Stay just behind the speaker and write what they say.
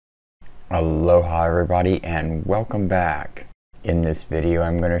Aloha everybody and welcome back. In this video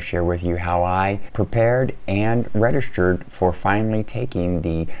I'm going to share with you how I prepared and registered for finally taking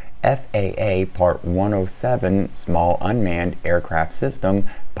the FAA Part 107 Small Unmanned Aircraft System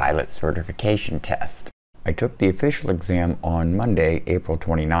Pilot Certification Test. I took the official exam on Monday, April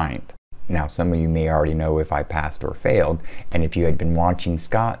 29th. Now some of you may already know if I passed or failed, and if you had been watching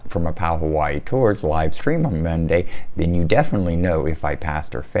Scott from Apau Hawaii Tours live stream on Monday, then you definitely know if I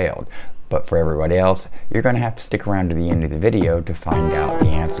passed or failed. But for everybody else, you're going to have to stick around to the end of the video to find out the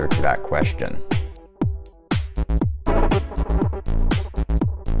answer to that question.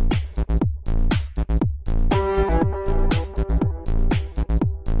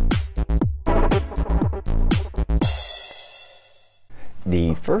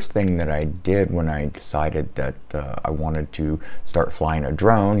 The first thing that I did when I decided that I wanted to start flying a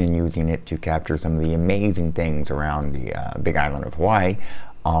drone and using it to capture some of the amazing things around the Big Island of Hawaii,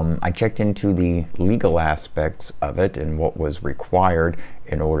 I checked into the legal aspects of it and what was required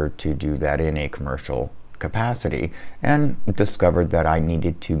in order to do that in a commercial capacity, and discovered that I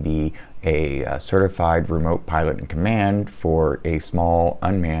needed to be a certified remote pilot in command for a small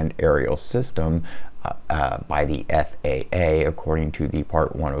unmanned aerial system by the FAA according to the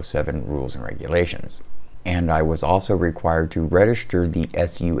Part 107 rules and regulations. And I was also required to register the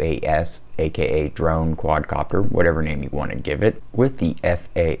sUAS, aka drone quadcopter, whatever name you want to give it, with the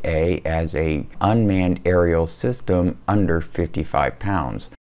FAA as a unmanned aerial system under 55 pounds.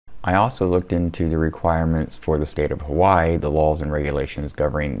 I also looked into the requirements for the state of Hawaii, the laws and regulations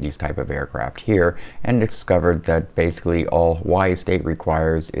governing these type of aircraft here, and discovered that basically all Hawaii state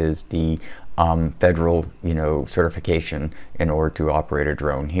requires is the federal, certification in order to operate a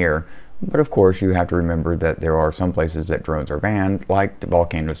drone here. But of course, you have to remember that there are some places that drones are banned, like the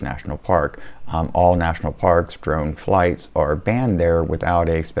Volcanoes National Park. All national parks, drone flights are banned there without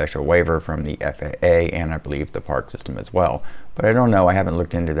a special waiver from the FAA and I believe the park system as well. But I don't know, I haven't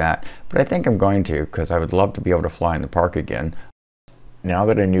looked into that. But I think I'm going to, because I would love to be able to fly in the park again. Now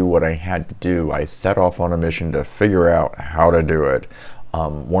that I knew what I had to do, I set off on a mission to figure out how to do it.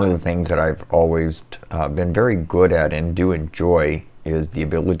 One of the things that I've always been very good at and do enjoy is the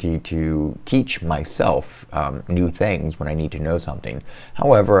ability to teach myself new things when I need to know something.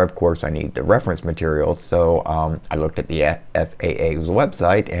 However, of course, I need the reference materials, so I looked at the FAA's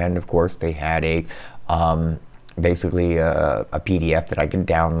website, and of course they had a basically a PDF that I could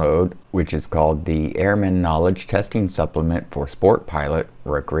download, which is called the Airman Knowledge Testing Supplement for Sport Pilot,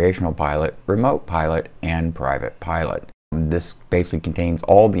 Recreational Pilot, Remote Pilot, and Private Pilot. This basically contains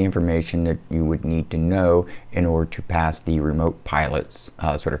all the information that you would need to know in order to pass the remote pilot's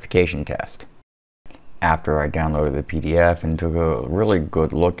certification test. After I downloaded the PDF and took a really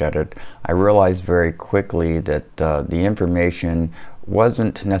good look at it, I realized very quickly that the information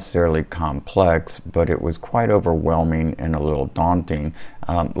wasn't necessarily complex, but it was quite overwhelming and a little daunting.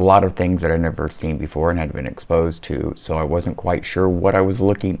 A lot of things that I'd never seen before and had been exposed to, so I wasn't quite sure what I was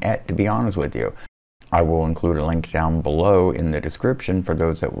looking at, to be honest with you. I will include a link down below in the description for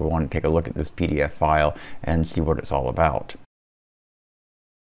those that will want to take a look at this PDF file and see what it's all about.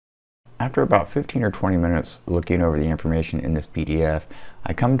 After about 15 or 20 minutes looking over the information in this PDF,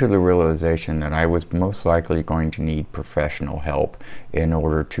 I come to the realization that I was most likely going to need professional help in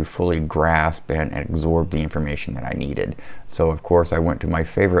order to fully grasp and absorb the information that I needed. So of course I went to my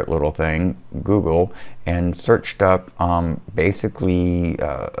favorite little thing, Google, and searched up basically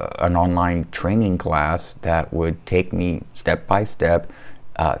an online training class that would take me step by step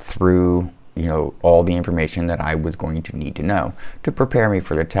through all the information that I was going to need to know to prepare me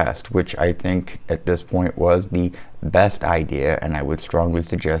for the test, which I think at this point was the best idea, and I would strongly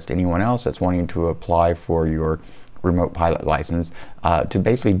suggest anyone else that's wanting to apply for your remote pilot license to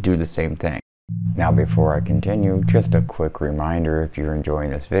basically do the same thing. Now before I continue, just a quick reminder, if you're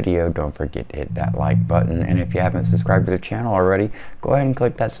enjoying this video, don't forget to hit that like button, and if you haven't subscribed to the channel already, go ahead and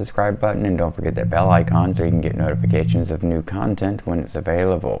click that subscribe button, and don't forget that bell icon so you can get notifications of new content when it's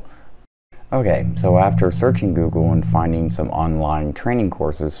available. Okay, so after searching Google and finding some online training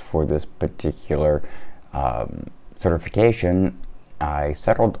courses for this particular certification, I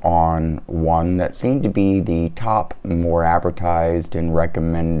settled on one that seemed to be the top, more advertised and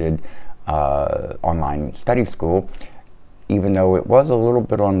recommended online study school. Even though it was a little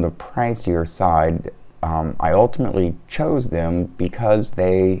bit on the pricier side, I ultimately chose them because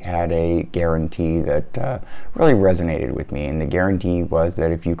they had a guarantee that really resonated with me, and the guarantee was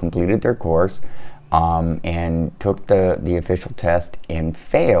that if you completed their course and took the official test and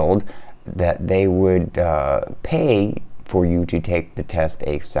failed, that they would pay for you to take the test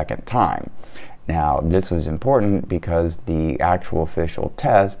a second time. Now, this was important because the actual official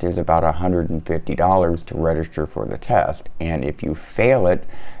test is about $150 to register for the test. And if you fail it,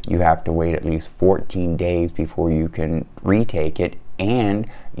 you have to wait at least 14 days before you can retake it, and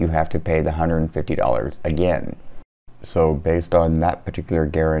you have to pay the $150 again. So based on that particular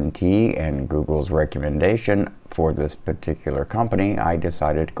guarantee and Google's recommendation for this particular company, I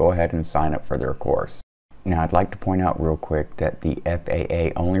decided to go ahead and sign up for their course. Now, I'd like to point out real quick that the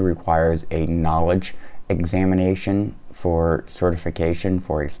FAA only requires a knowledge examination for certification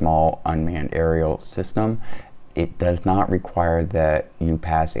for a small unmanned aerial system. It does not require that you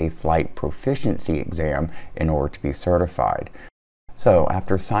pass a flight proficiency exam in order to be certified. So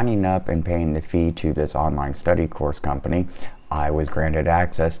after signing up and paying the fee to this online study course company, I was granted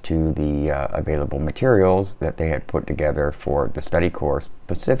access to the available materials that they had put together for the study course,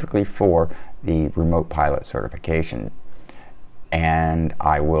 specifically for the remote pilot certification. And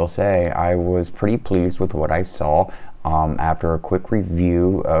I will say I was pretty pleased with what I saw. After a quick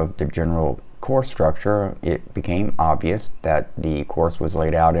review of the general course structure, it became obvious that the course was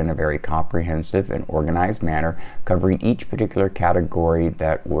laid out in a very comprehensive and organized manner, covering each particular category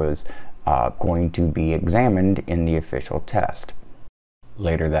that was going to be examined in the official test.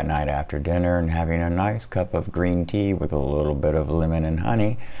 Later that night after dinner and having a nice cup of green tea with a little bit of lemon and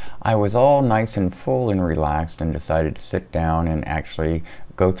honey, I was all nice and full and relaxed and decided to sit down and actually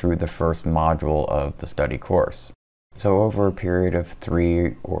go through the first module of the study course. So over a period of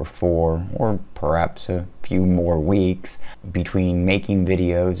 3 or 4 or perhaps a few more weeks between making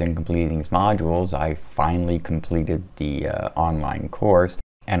videos and completing these modules, I finally completed the online course.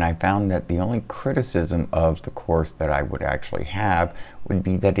 And I found that the only criticism of the course that I would actually have would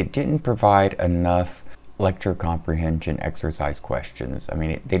be that it didn't provide enough lecture comprehension exercise questions. I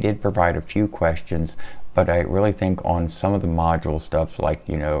mean, they did provide a few questions, but I really think on some of the module stuff, like,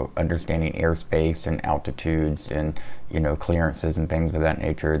 you know, understanding airspace and altitudes and, you know, clearances and things of that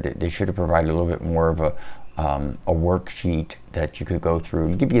nature, they should have provided a little bit more of a worksheet that you could go through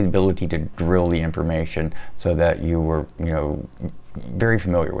and give you the ability to drill the information so that you were, you know, very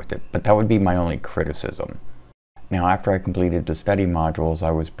familiar with it. But that would be my only criticism. Now, after I completed the study modules,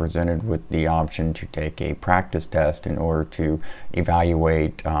 I was presented with the option to take a practice test in order to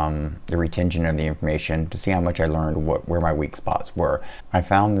evaluate the retention of the information to see how much I learned, where my weak spots were. I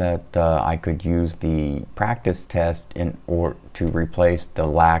found that I could use the practice test in order to replace the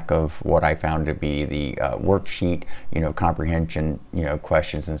lack of what I found to be the worksheet, you know, comprehension, you know,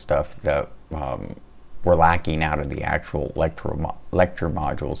 questions and stuff that were lacking out of the actual lecture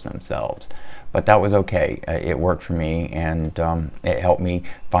modules themselves. But that was okay. It worked for me, and it helped me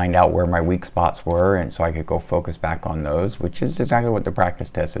find out where my weak spots were, and so I could go focus back on those, which is exactly what the practice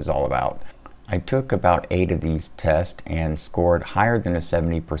test is all about. I took about 8 of these tests and scored higher than a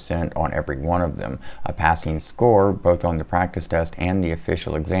 70% on every one of them. A passing score, both on the practice test and the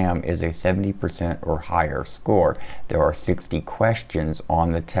official exam, is a 70% or higher score. There are 60 questions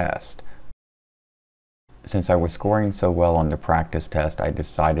on the test. Since I was scoring so well on the practice test, I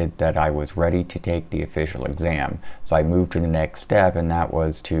decided that I was ready to take the official exam. So I moved to the next step, and that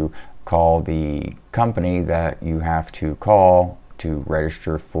was to call the company that you have to call to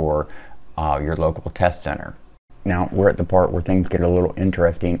register for your local test center. Now, we're at the part where things get a little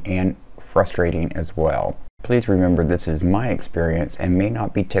interesting and frustrating as well. Please remember, this is my experience and may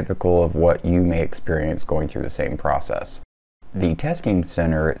not be typical of what you may experience going through the same process. The testing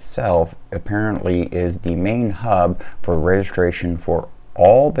center itself apparently is the main hub for registration for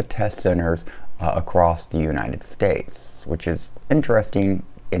all the test centers across the United States, which is interesting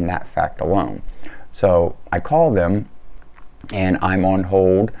in that fact alone. So I call them and I'm on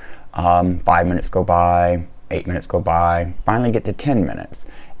hold. 5 minutes go by, 8 minutes go by, finally get to 10 minutes.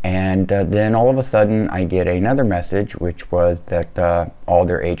 And then all of a sudden I get another message, which was that all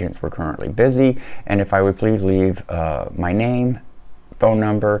their agents were currently busy, and if I would please leave my name, phone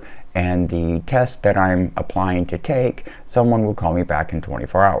number, and the test that I'm applying to take, someone will call me back in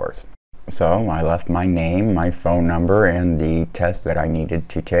 24 hours. So I left my name, my phone number, and the test that I needed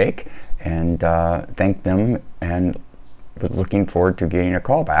to take, and thanked them, and was looking forward to getting a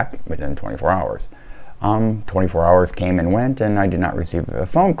call back within 24 hours. 24 hours came and went, and I did not receive a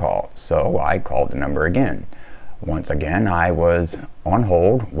phone call, so I called the number again. Once again, I was on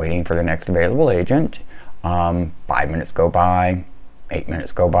hold, waiting for the next available agent. 5 minutes go by, 8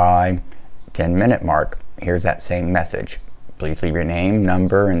 minutes go by, 10-minute mark. Here's that same message. Please leave your name,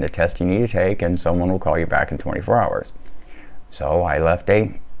 number, and the test you need to take, and someone will call you back in 24 hours. So I left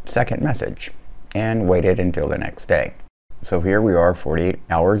a second message and waited until the next day. So here we are 48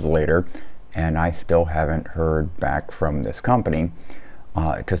 hours later, and I still haven't heard back from this company.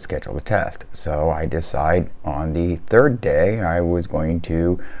 to schedule the test. So I decide on the third day I was going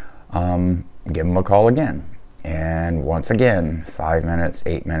to give them a call again. And once again, 5 minutes,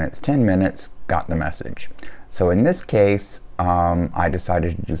 8 minutes, 10 minutes, got the message. So in this case, I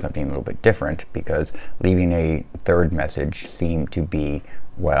decided to do something a little bit different because leaving a third message seemed to be,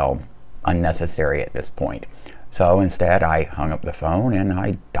 well, unnecessary at this point. So instead, I hung up the phone and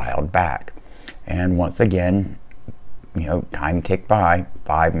I dialed back. And once again, you know, time ticked by,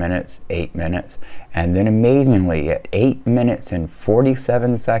 5 minutes, 8 minutes, and then amazingly at 8 minutes and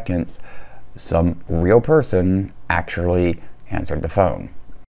 47 seconds, some real person actually answered the phone.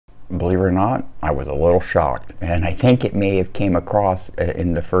 Believe it or not, I was a little shocked, and I think it may have came across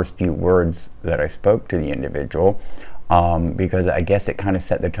in the first few words that I spoke to the individual, because I guess it kind of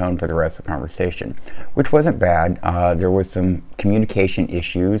set the tone for the rest of the conversation, which wasn't bad. There was some communication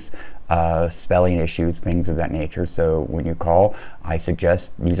issues, spelling issues, things of that nature. So when you call, I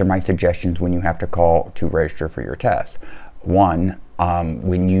suggest, these are my suggestions when you have to call to register for your test. One,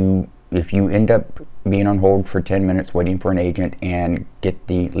 if you end up being on hold for 10 minutes waiting for an agent and get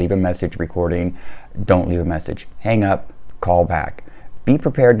the leave a message recording, don't leave a message. Hang up, call back. Be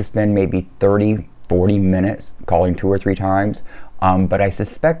prepared to spend maybe 30, 40 minutes calling 2 or 3 times. But I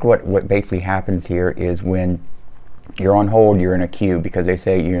suspect what basically happens here is when you're on hold, you're in a queue because they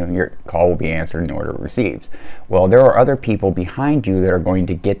say, you know, your call will be answered in order it receives. Well, there are other people behind you that are going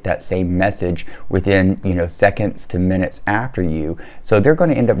to get that same message within, you know, seconds to minutes after you. So they're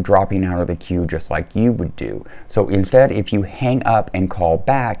going to end up dropping out of the queue just like you would do. So instead, if you hang up and call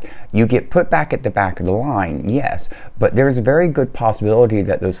back, you get put back at the back of the line, yes, but there's a very good possibility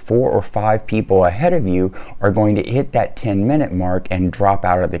that those 4 or 5 people ahead of you are going to hit that 10-minute mark and drop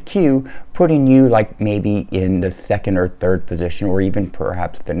out of the queue, putting you like maybe in the second or third position, or even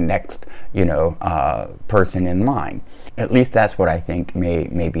perhaps the next, you know, person in line. At least that's what I think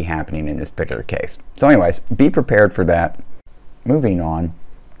may be happening in this particular case. So anyways, be prepared for that. Moving on,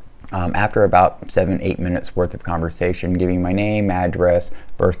 after about 7-8 minutes worth of conversation, giving my name, address,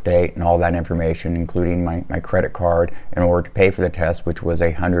 birth date, and all that information, including my credit card, in order to pay for the test, which was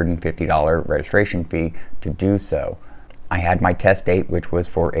a $150 registration fee to do so. I had my test date, which was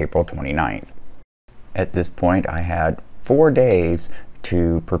for April 29th. At this point, I had 4 days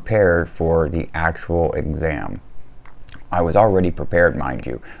to prepare for the actual exam. I was already prepared, mind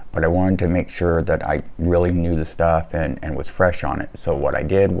you, but I wanted to make sure that I really knew the stuff and was fresh on it. So what I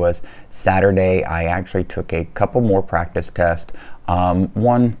did was Saturday, I actually took a couple more practice tests,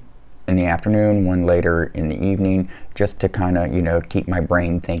 one in the afternoon, one later in the evening, just to kind of, you know, keep my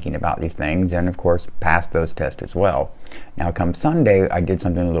brain thinking about these things, and of course pass those tests as well. Now come Sunday, I did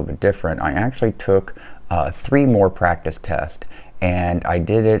something a little bit different. I actually took 3 more practice tests, and I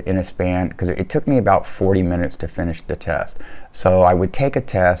did it in a span, because it took me about 40 minutes to finish the test. So I would take a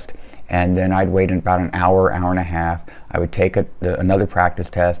test, and then I'd wait about an hour, hour and a half. I would take another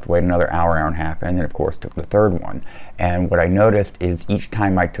practice test, wait another hour, hour and a half, and then of course took the third one. And what I noticed is each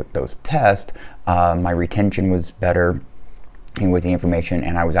time I took those tests, my retention was better with the information,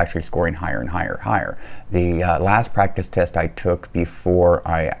 and I was actually scoring higher and higher. The last practice test I took before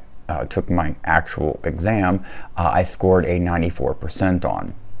I took my actual exam, I scored a 94%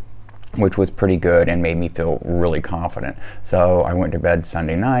 on, which was pretty good and made me feel really confident. So I went to bed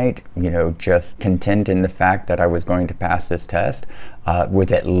Sunday night, you know, just content in the fact that I was going to pass this test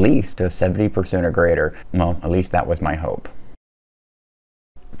with at least a 70% or greater. Well, at least that was my hope.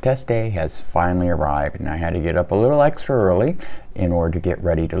 Test day has finally arrived, and I had to get up a little extra early in order to get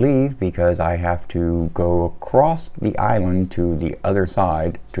ready to leave, because I have to go across the island to the other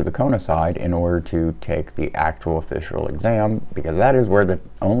side, to the Kona side, in order to take the actual official exam, because that is where the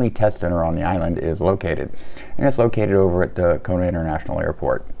only test center on the island is located, and it's located over at the Kona International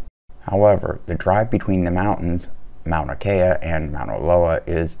Airport. However, the drive between the mountains, Mauna Kea and Mauna Loa,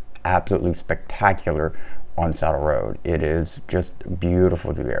 is absolutely spectacular on Saddle Road. It is just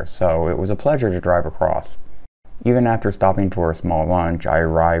beautiful through there, so it was a pleasure to drive across. Even after stopping for a small lunch, I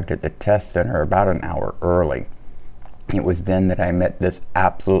arrived at the test center about an hour early. It was then that I met this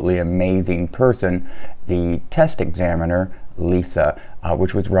absolutely amazing person, the test examiner, Lisa,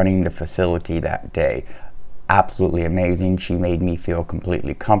 which was running the facility that day. Absolutely amazing. She made me feel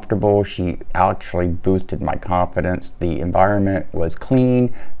completely comfortable. She actually boosted my confidence. The environment was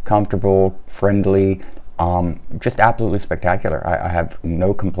clean, comfortable, friendly, just absolutely spectacular. I have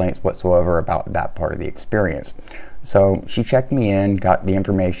no complaints whatsoever about that part of the experience. So she checked me in, got the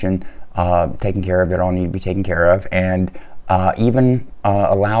information taken care of that all need to be taken care of, and even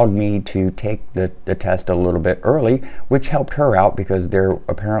allowed me to take the test a little bit early, which helped her out because there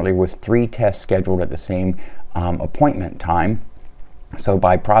apparently was 3 tests scheduled at the same appointment time. So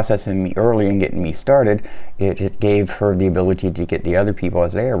by processing me early and getting me started, it gave her the ability to get the other people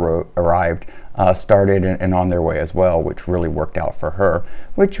as they arrived started and on their way as well, which really worked out for her,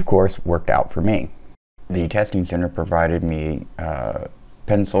 which of course worked out for me. The testing center provided me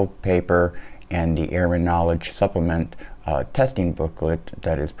pencil, paper, and the Airman Knowledge Supplement testing booklet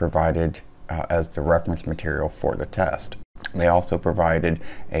that is provided as the reference material for the test. They also provided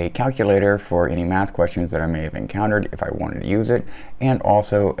a calculator for any math questions that I may have encountered if I wanted to use it, and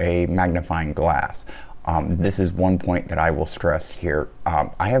also a magnifying glass. This is one point that I will stress here.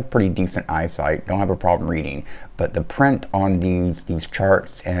 I have pretty decent eyesight, don't have a problem reading, but the print on these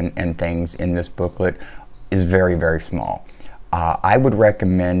charts and things in this booklet is very, very small. I would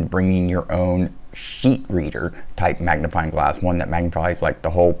recommend bringing your own sheet reader type magnifying glass, one that magnifies like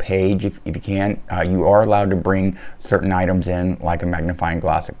the whole page if you can. You are allowed to bring certain items in like a magnifying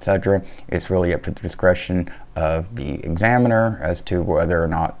glass, etc. It's really up to the discretion of the examiner as to whether or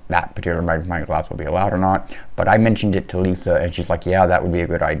not that particular magnifying glass will be allowed or not. But I mentioned it to Lisa and she's like, yeah, that would be a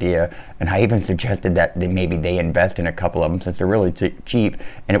good idea. And I even suggested that maybe they invest in a couple of them since they're really cheap,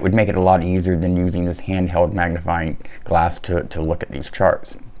 and it would make it a lot easier than using this handheld magnifying glass to look at these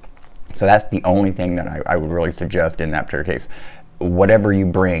charts. So that's the only thing that I would really suggest in that particular case. Whatever you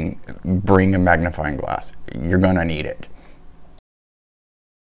bring a magnifying glass. You're gonna need it.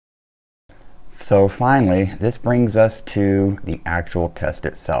 So finally, this brings us to the actual test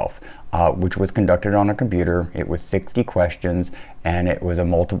itself, which was conducted on a computer. It was 60 questions, and it was a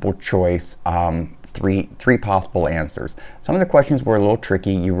multiple choice, three possible answers. Some of the questions were a little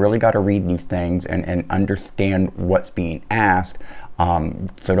tricky. You really got to read these things and understand what's being asked.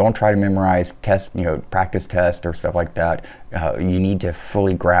 So don't try to memorize test, practice test or stuff like that. You need to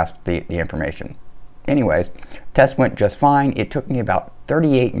fully grasp the information. Anyways, test went just fine. It took me about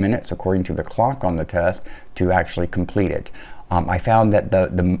 38 minutes, according to the clock on the test, to actually complete it. I found that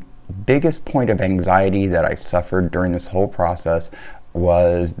the biggest point of anxiety that I suffered during this whole process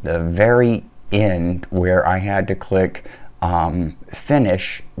was the very end, where I had to click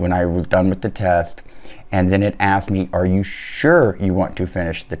finish when I was done with the test, and then it asked me, are you sure you want to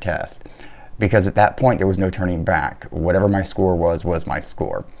finish the test? Because at that point there was no turning back. Whatever my score was my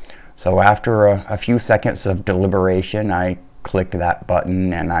score. So after a few seconds of deliberation, I clicked that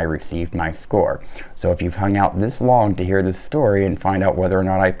button and I received my score. So if you've hung out this long to hear this story and find out whether or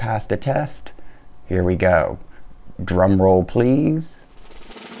not I passed a test, here we go. Drum roll, please.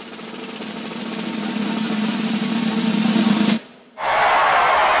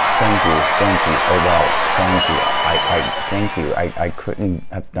 Thank you. Oh wow, thank you. I couldn't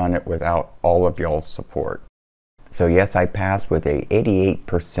have done it without all of y'all's support. So yes, I passed with a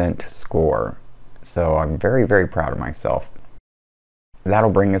 88% score. So I'm very, very proud of myself.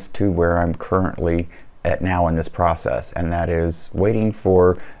 That'll bring us to where I'm currently at now in this process, and that is waiting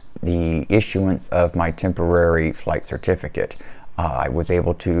for the issuance of my temporary flight certificate. I was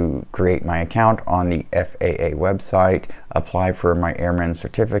able to create my account on the FAA website, apply for my Airman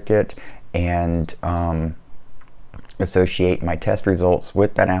certificate, and associate my test results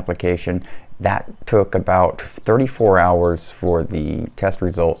with that application. That took about 34 hours for the test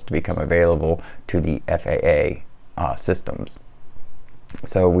results to become available to the FAA systems.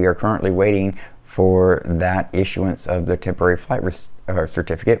 So we are currently waiting for that issuance of the temporary flight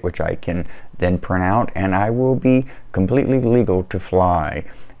certificate, which I can then print out, and I will be completely legal to fly.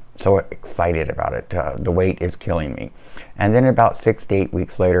 So excited about it. The wait is killing me. And then about 6 to 8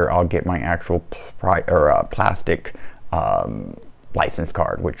 weeks later, I'll get my actual plastic license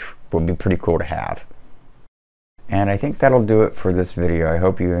card, which will be pretty cool to have. And I think that'll do it for this video. I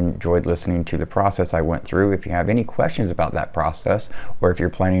hope you enjoyed listening to the process I went through. If you have any questions about that process, or if you're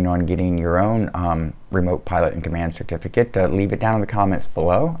planning on getting your own remote pilot and command certificate, leave it down in the comments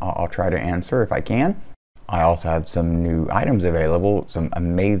below. I'll try to answer if I can. I also have some new items available, some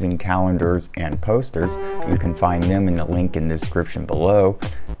amazing calendars and posters. You can find them in the link in the description below.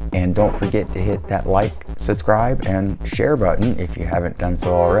 And don't forget to hit that like, subscribe, and share button if you haven't done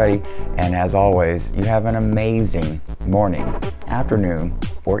so already. And as always, you have an amazing morning, afternoon,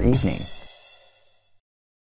 or evening.